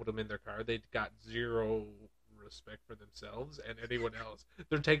ride around with them in their car. They got zero respect for themselves and anyone else.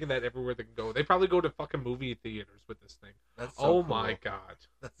 They're taking that everywhere they can go. They probably go to fucking movie theaters with this thing. That's so cool. My god.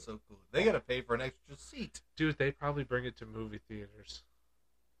 That's so cool. They gotta pay for an extra seat. Dude, they probably bring it to movie theaters.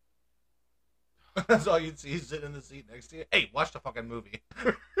 That's all you'd see, sitting in the seat next to you. Hey, watch the fucking movie.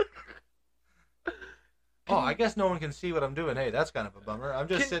 I guess no one can see what I'm doing. Hey, that's kind of a bummer. I'm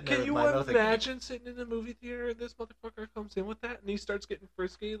just sitting there with my mouth. Can you imagine sitting in a movie theater and this motherfucker comes in with that and he starts getting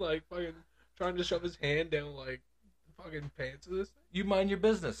frisky, like fucking trying to shove his hand down like fucking pants of this thing? You mind your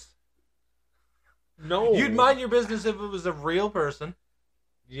business. No. You'd mind your business if it was a real person.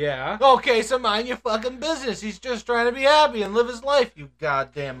 Yeah. Okay, so mind your fucking business. He's just trying to be happy and live his life, you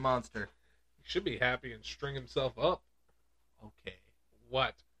goddamn monster. He should be happy and string himself up. Okay.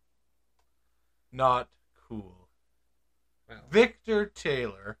 What? Not cool. Well. Victor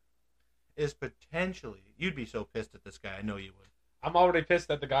Taylor is potentially... You'd be so pissed at this guy. I know you would. I'm already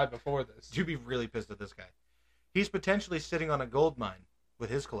pissed at the guy before this. You'd be really pissed at this guy. He's potentially sitting on a gold mine with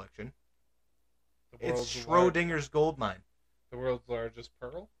his collection. It's Schrodinger's gold mine. The world's largest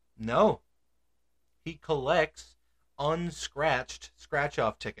pearl? No. He collects unscratched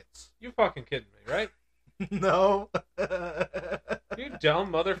scratch-off tickets. You fucking kidding me, right? No. You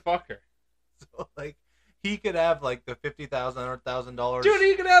dumb motherfucker. So, like, he could have, like, the $50,000 or $100,000. Dude,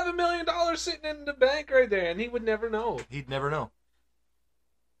 he could have $1 million sitting in the bank right there, and he would never know. He'd never know.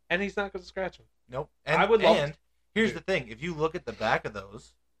 And he's not going to scratch him. Nope. I would love and here's the thing. If you look at the back of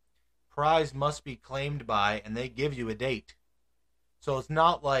those, prize must be claimed by, and they give you a date. So it's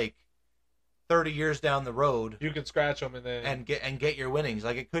not like 30 years down the road you can scratch them and get your winnings.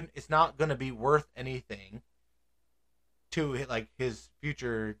 Like it's not going to be worth anything to like his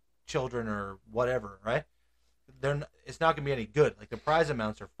future children or whatever, right? It's not going to be any good. Like the prize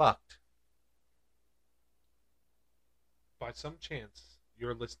amounts are fucked. By some chance,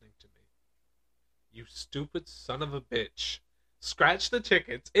 you're listening to me. You stupid son of a bitch. Scratch the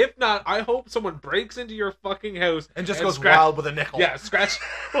tickets. If not, I hope someone breaks into your fucking house and just goes wild with a nickel. Yeah, scratch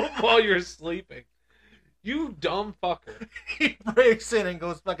while you're sleeping. You dumb fucker. He breaks in and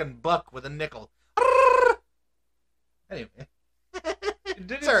goes fucking buck with a nickel. Anyway.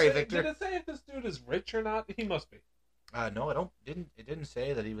 Sorry, Victor. Did it say if this dude is rich or not? He must be. No, it didn't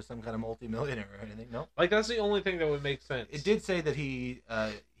say that he was some kind of multimillionaire or anything. No. Like that's the only thing that would make sense. It did say that he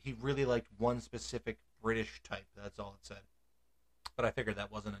really liked one specific British type. That's all it said. But I figured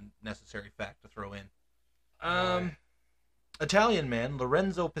that wasn't a necessary fact to throw in. Italian man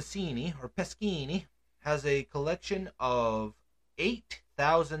Lorenzo Peschini has a collection of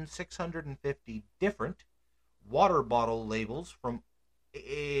 8,650 different water bottle labels from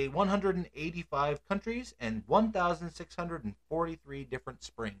 185 countries and 1,643 different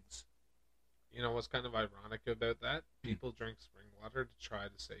springs. You know what's kind of ironic about that? People drink spring water to try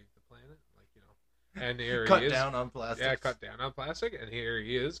to save the planet. And here cut he is. Down on plastic. Yeah, cut down on plastic, and here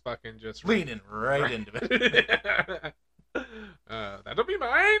he is, fucking just leaning right into it. That'll be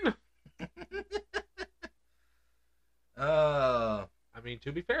mine. I mean,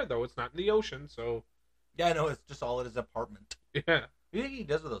 to be fair though, it's not in the ocean, so. Yeah, I know. It's just all in his apartment. Yeah. You think he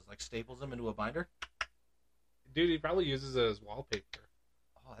does with those? Like staples them into a binder? Dude, he probably uses it as wallpaper.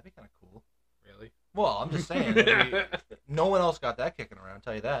 Oh, that'd be kind of cool. Really? Well, I'm just saying. No one else got that kicking around. I'll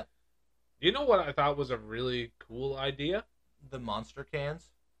tell you that. You know what I thought was a really cool idea? The monster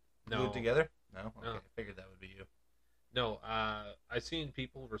cans glued together? No? Okay, No. I figured that would be you. No, I've seen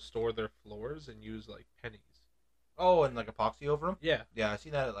people restore their floors and use, like, pennies. Oh, and, like, epoxy over them? Yeah. Yeah, I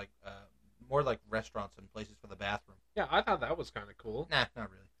see that at, like, more like restaurants and places for the bathroom. Yeah, I thought that was kind of cool. Nah, not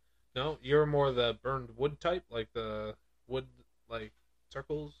really. No? You're more the burned wood type? Like the wood, like,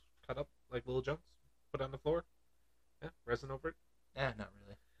 circles cut up, like little chunks, put on the floor? Yeah, resin over it? Nah, not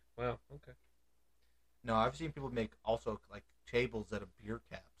really. Well, okay. No, I've seen people make also like tables out of beer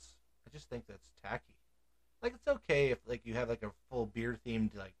caps. I just think that's tacky. Like it's okay if like you have like a full beer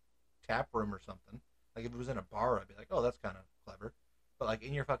themed like tap room or something. Like if it was in a bar, I'd be like, oh, that's kind of clever. But like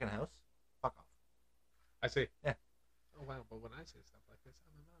in your fucking house, fuck off. I see. Yeah. Oh wow, but when I say stuff like this,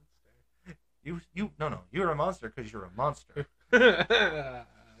 I'm a monster. You're a monster because you're a monster.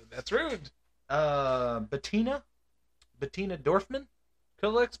 That's rude. Bettina Dorfman.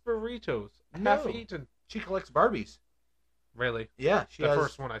 Collects burritos, half eaten. She collects Barbies. Really? Yeah, the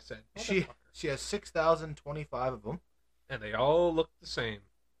first one I said. She has 6,025 of them, and they all look the same.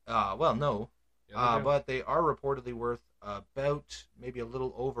 Well, no, Yeah, but they are reportedly worth about maybe a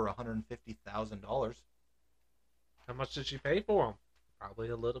little over $150,000. How much did she pay for them? Probably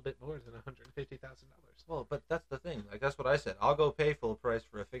a little bit more than $150,000. Well, but that's the thing. Like that's what I said. I'll go pay full price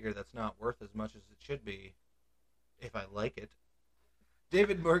for a figure that's not worth as much as it should be, if I like it.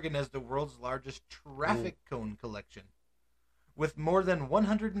 David Morgan has the world's largest traffic cone collection, with more than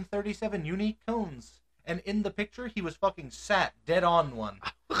 137 unique cones. And in the picture, he was fucking sat dead on one.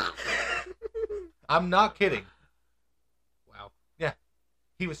 I'm not kidding. Wow. Yeah.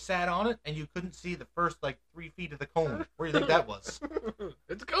 He was sat on it, and you couldn't see the first, 3 feet of the cone. Where do you think that was?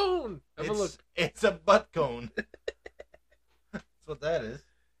 It's a cone! Have a look. It's a butt cone. That's what that is.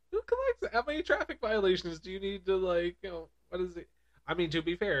 Who collects it? How many traffic violations do you need to, what is it? I mean, to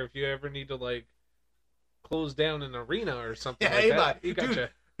be fair, if you ever need to, close down an arena or something that, you gotcha. Dude,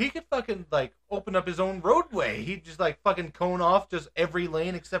 he could fucking, open up his own roadway. He'd just, fucking cone off just every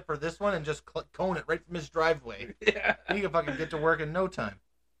lane except for this one and just cone it right from his driveway. Yeah. He could fucking get to work in no time.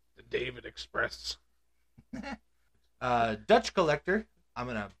 The David Express. Dutch collector. I'm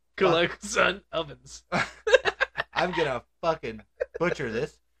gonna... Collect sun ovens. I'm gonna fucking butcher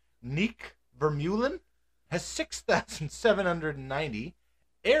this. Nick Vermeulen has 6,790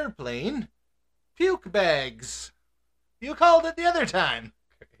 airplane puke bags. You called it the other time.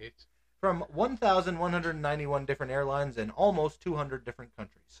 Great. From 1,191 different airlines in almost 200 different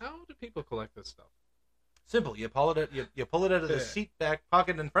countries. How do people collect this stuff? Simple. You pull it out of the seat back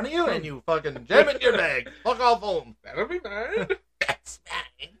pocket in front of you, and you fucking jam it in your bag. Fuck off home. That'll be mine. That's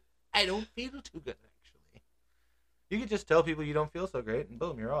fine. I don't feel too good, actually. You could just tell people you don't feel so great, and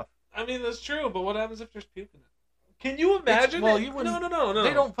boom, you're off. I mean, that's true, but what happens if there's puke in it? Can you imagine? Well, it? you wouldn't. No.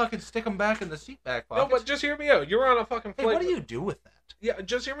 They don't fucking stick them back in the seat back pocket. No, but just hear me out. You're on a fucking hey, flight. what do you do with that? Yeah,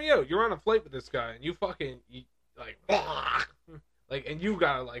 just hear me out. You're on a flight with this guy, and you fucking and you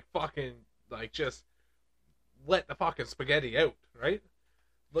gotta fucking just let the fucking spaghetti out, right?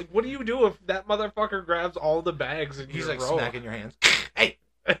 Like, what do you do if that motherfucker grabs all the bags and he's your like row? smacking your hands? Hey,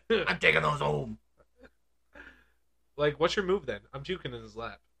 I'm taking those home. Like, what's your move then? I'm puking in his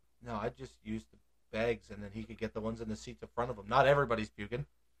lap. No, I just used the bags, and then he could get the ones in the seats in front of him. Not everybody's puking.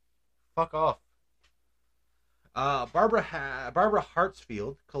 Fuck off. Barbara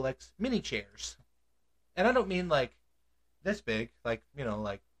Hartsfield collects mini chairs, and I don't mean like this big, like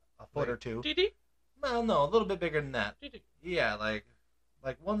like a foot or two. Dee-dee? Well, no, a little bit bigger than that. Dee-dee. Yeah, like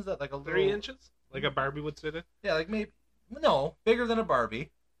ones that like a little 3 inches, like a Barbie would sit in. Yeah, like maybe bigger than a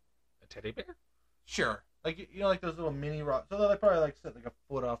Barbie. A teddy bear. Sure, like like those little mini rocks. So they probably sit like a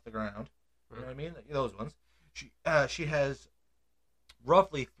foot off the ground. You know what I mean? Those ones. She has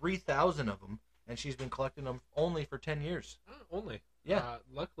roughly 3,000 of them, and she's been collecting them only for 10 years. Oh, only. Yeah.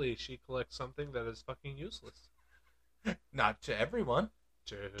 Luckily, she collects something that is fucking useless. Not to everyone.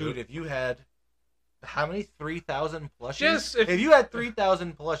 Dude, if you had how many 3,000 plushies? Yes, if you had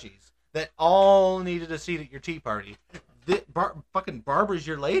 3,000 plushies that all needed a seat at your tea party, fucking Barbara's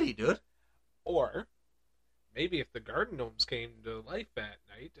your lady, dude. Or maybe if the garden gnomes came to life at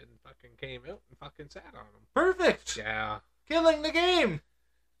night and fucking came out and fucking sat on them. Perfect. Yeah. Killing the game.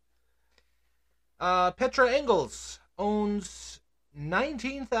 Petra Engels owns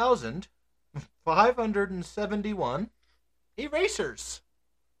 19,571 erasers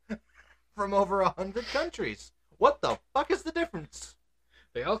from over 100 countries. What the fuck is the difference?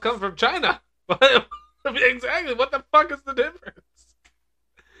 They all come from China. Exactly. What the fuck is the difference?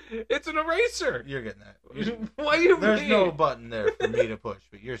 It's an eraser. You're getting that. What do you There's mean? no button there for me to push,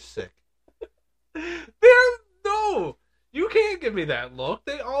 but you're sick. No. You can't give me that look.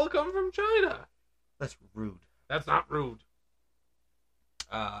 They all come from China. That's rude. That's not rude.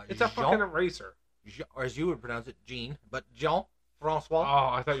 It's a fucking eraser. Or as you would pronounce it, Jean, but Jean-Francois. Oh,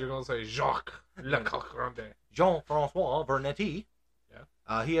 I thought you were going to say Jacques Lecoq Grande. Jean-Francois Vernetti. Yeah.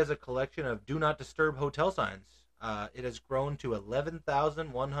 He has a collection of Do Not Disturb hotel signs. It has grown to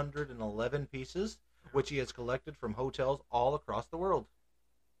 11,111 pieces, which he has collected from hotels all across the world.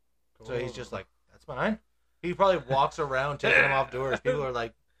 Cool. So he's just like, that's mine. He probably walks around taking them off doors. People are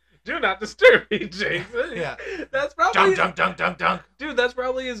like, do not disturb me, Jason. Yeah. That's probably... Dunk. Dude, that's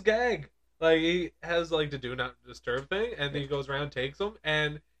probably his gag. Like, he has, like, the do not disturb thing, and he goes around, takes them,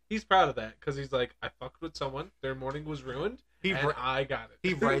 and he's proud of that, because he's like, I fucked with someone, their morning was ruined, and I got it.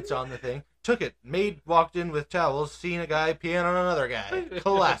 He writes on the thing, took it, maid walked in with towels, seen a guy peeing on another guy.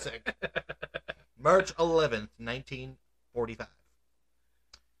 Classic. March 11th, 1945.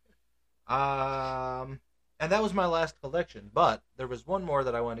 And that was my last collection, but there was one more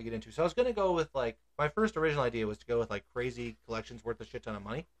that I wanted to get into. So I was going to go with, like, my first original idea was to go with, like, crazy collections worth a shit ton of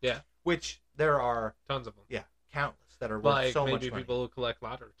money. Yeah. Which there are... Tons of them. Yeah, countless that are worth so much money. Maybe people who collect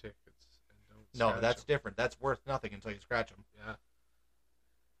lottery tickets. And no, that's different. That's worth nothing until you scratch them. Yeah.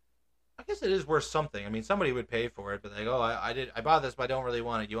 I guess it is worth something. I mean, somebody would pay for it, but like, oh, I bought this, but I don't really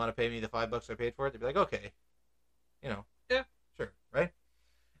want it. You want to pay me the $5 I paid for it? They'd be like, okay. Yeah. Sure, right?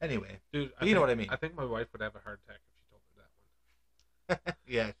 Anyway, dude, you know what I mean. I think my wife would have a heart attack if she told me that one.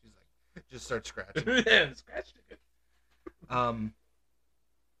 Yeah, she's like, just start scratching. Yeah, scratching it.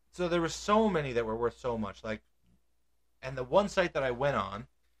 So there were so many that were worth so much. Like, and the one site that I went on,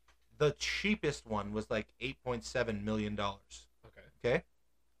 the cheapest one was like $8.7 million. Okay.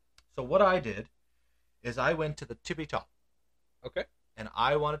 So what I did is I went to the tippy top. Okay. And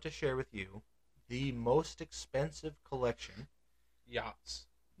I wanted to share with you the most expensive collection. Yachts.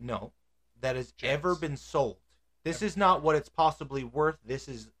 No, that has ever been sold. This is not what it's possibly worth. This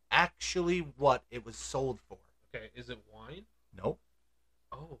is actually what it was sold for. Okay, is it wine? Nope.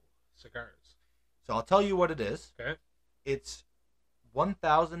 Oh, cigars. So I'll tell you what it is. Okay. It's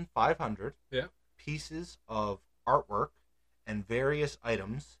 1,500 pieces of artwork and various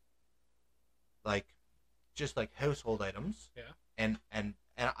items, like just like household items. Yeah. And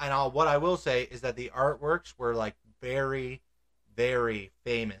what I will say is that the artworks were like very, very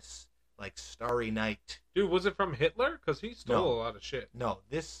famous, like Starry Night. Dude, was it from Hitler? Because he stole No. a lot of shit. No,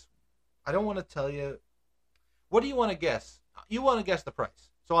 this I don't want to tell you. What do you want to guess? You want to guess the price,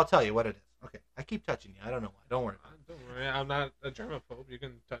 so I'll tell you what it is. Okay, I keep touching you. I don't know why. Don't worry. Don't worry, I'm not a germaphobe. You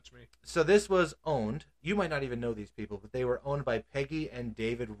can touch me. So this was owned. You might not even know these people, but they were owned by Peggy and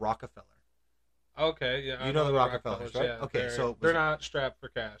David Rockefeller. Okay, yeah. You know the Rockefellers, right? Yeah, Okay, so they're not strapped for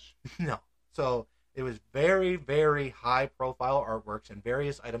cash. No. So it was very, very high profile artworks and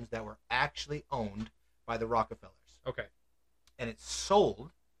various items that were actually owned by the Rockefellers. Okay. And it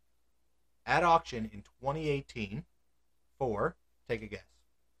sold at auction in 2018 for, take a guess.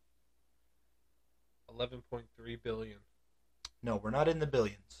 11.3 billion. No, we're not in the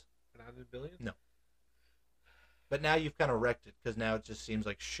billions. We're not in billion? No. But now you've kind of wrecked it because now it just seems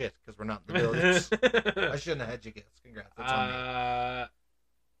like shit because we're not in the billions. I shouldn't have had you guess. Congrats. That's on me.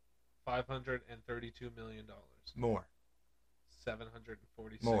 $532 million. More.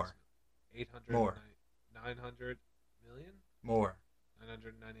 746. More. 800. More. 900 million? More.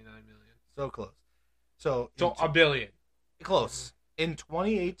 999 million. So close. So a billion. Close. In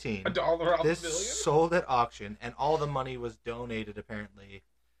 2018, $1 off this a billion? sold at auction, and all the money was donated. Apparently,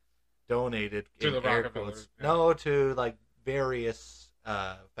 donated To in the air Rockefellers, quotes. yeah. No, to like various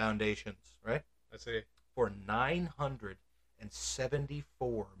foundations, right? I see. For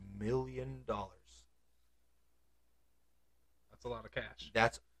 $974 million. That's a lot of cash.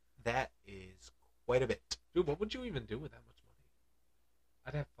 That is quite a bit. Dude, what would you even do with that much money?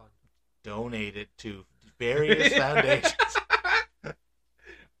 I'd have fun. Donate it to various foundations.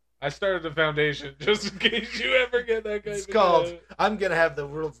 I started a foundation just in case you ever get that kind It's of called "I'm gonna have the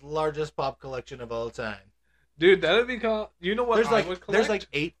world's largest pop collection of all time." Dude, that'd be called. You know what? There's I like would collect? there's like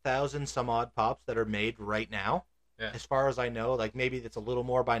 8,000 some odd pops that are made right now. Yeah. As far as I know, like maybe it's a little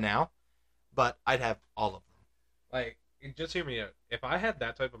more by now, but I'd have all of them. Like, just hear me out. If I had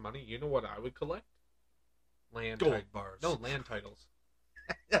that type of money, you know what I would collect? Land Gold titles. bars. No, land titles.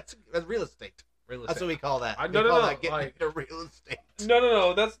 that's real estate. Real That's estate. what we call that. No, we no, call no, that getting like- into real estate.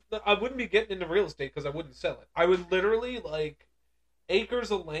 No. I wouldn't be getting into real estate because I wouldn't sell it. I would literally like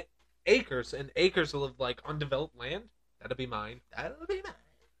acres of land, acres and acres of like undeveloped land. That'd be mine. That'll be mine.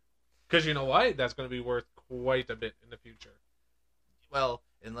 Because you know why? That's going to be worth quite a bit in the future. Well,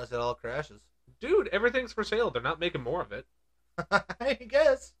 unless it all crashes. Dude, everything's for sale. They're not making more of it. I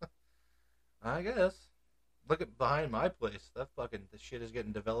guess. Look at behind my place. The shit is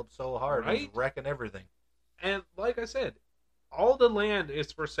getting developed so hard. Right? It's wrecking everything. And like I said, all the land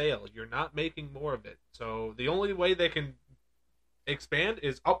is for sale. You're not making more of it. So the only way they can expand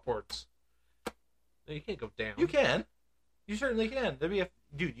is upwards. No, you can't go down. You can. You certainly can.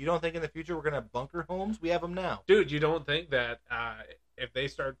 Dude, you don't think in the future we're going to have bunker homes? We have them now. Dude, you don't think that if they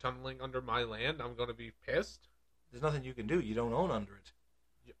start tunneling under my land, I'm going to be pissed? There's nothing you can do. You don't own under it.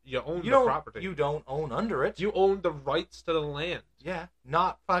 You own You the don't, property. You don't own under it. You own the rights to the land. Yeah,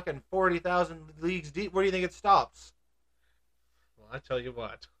 not fucking 40,000 leagues deep. Where do you think it stops? Well, I tell you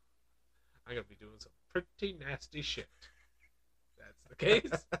what, I'm going to be doing some pretty nasty shit. That's the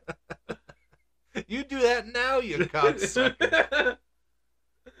case. You do that now, you cocksucker.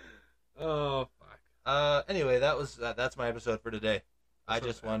 Oh, fuck. Anyway, that's my episode for today. I That's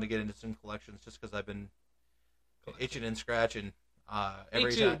just okay. wanted to get into some collections just because I've been itching and scratching. Me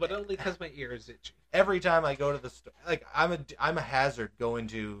Every too, time, but only because my ear is itchy. every time I go to the store, like I'm a hazard going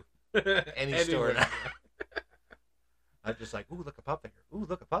to any store Anywhere. now. I'm just like, ooh, look a pup figure. Ooh,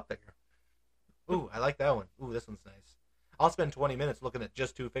 look a pup figure. Ooh, I like that one. Ooh, this one's nice. I'll spend 20 minutes looking at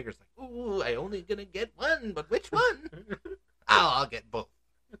just two figures. Like, ooh, I only gonna get one, but which one? I'll get both.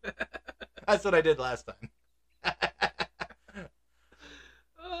 That's what I did last time.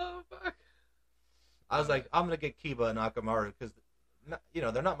 Oh, fuck. I was like, I'm gonna get Kiba and Akamaru because,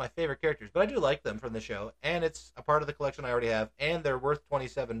 they're not my favorite characters, but I do like them from the show, and it's a part of the collection I already have, and they're worth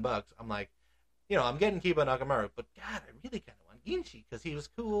 $27. I'm like, I'm getting Kiba and Akamaru, but God, I really kind of want Ginshi because he was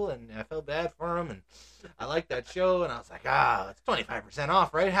cool, and I felt bad for him, and I liked that show, and I was like, it's 25%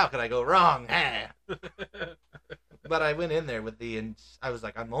 off, right? How could I go wrong? But I went in there and I was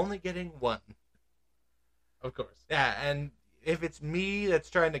like, I'm only getting one. Of course. Yeah, and if it's me that's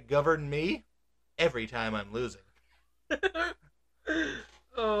trying to govern me, every time I'm losing.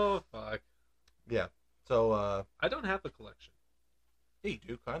 Oh, fuck. Yeah. So, I don't have the collection. yeah, you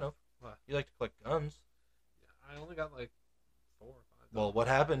do, kind of. What? You like to collect guns. I only got like 4 or 5. Well, what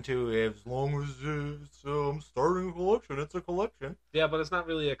happened to as long as it's starting a collection, it's a collection. Yeah, but it's not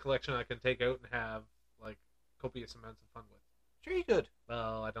really a collection I can take out and have like copious amounts of fun with. Sure, you could.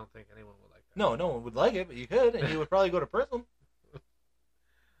 Well, I don't think anyone would like that. No one would like it, but you could, and you would probably go to prison.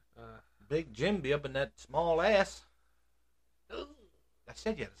 Uh, Big Jim be up in that small ass. oh, I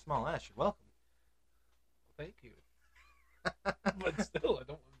said you had a small ass. You're welcome. Thank you. But still, I don't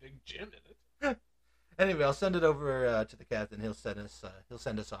want a big gym in it. Anyway, I'll send it over to the captain. He'll send us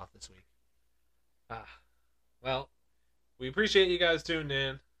off this week. Well, we appreciate you guys tuning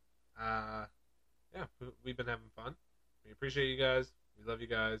in. Yeah, we've been having fun. We appreciate you guys. We love you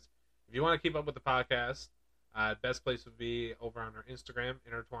guys. If you want to keep up with the podcast, best place would be over on our Instagram,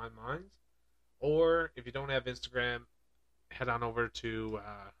 Intertwined Minds. Or if you don't have Instagram, head on over to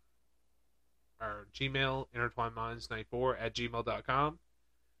our Gmail, intertwinedminds94@gmail.com.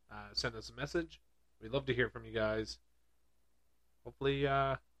 Send us a message. We'd love to hear from you guys. Hopefully,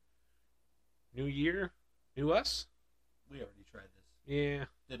 new year, new us. We already tried this. Yeah.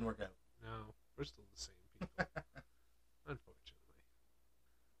 Didn't work out. No, we're still the same people. Unfortunately.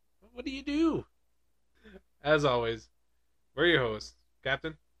 But what do you do? As always, we're your hosts,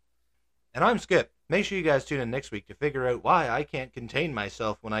 Captain. And I'm Skip. Make sure you guys tune in next week to figure out why I can't contain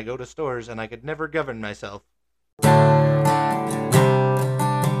myself when I go to stores and I could never govern myself.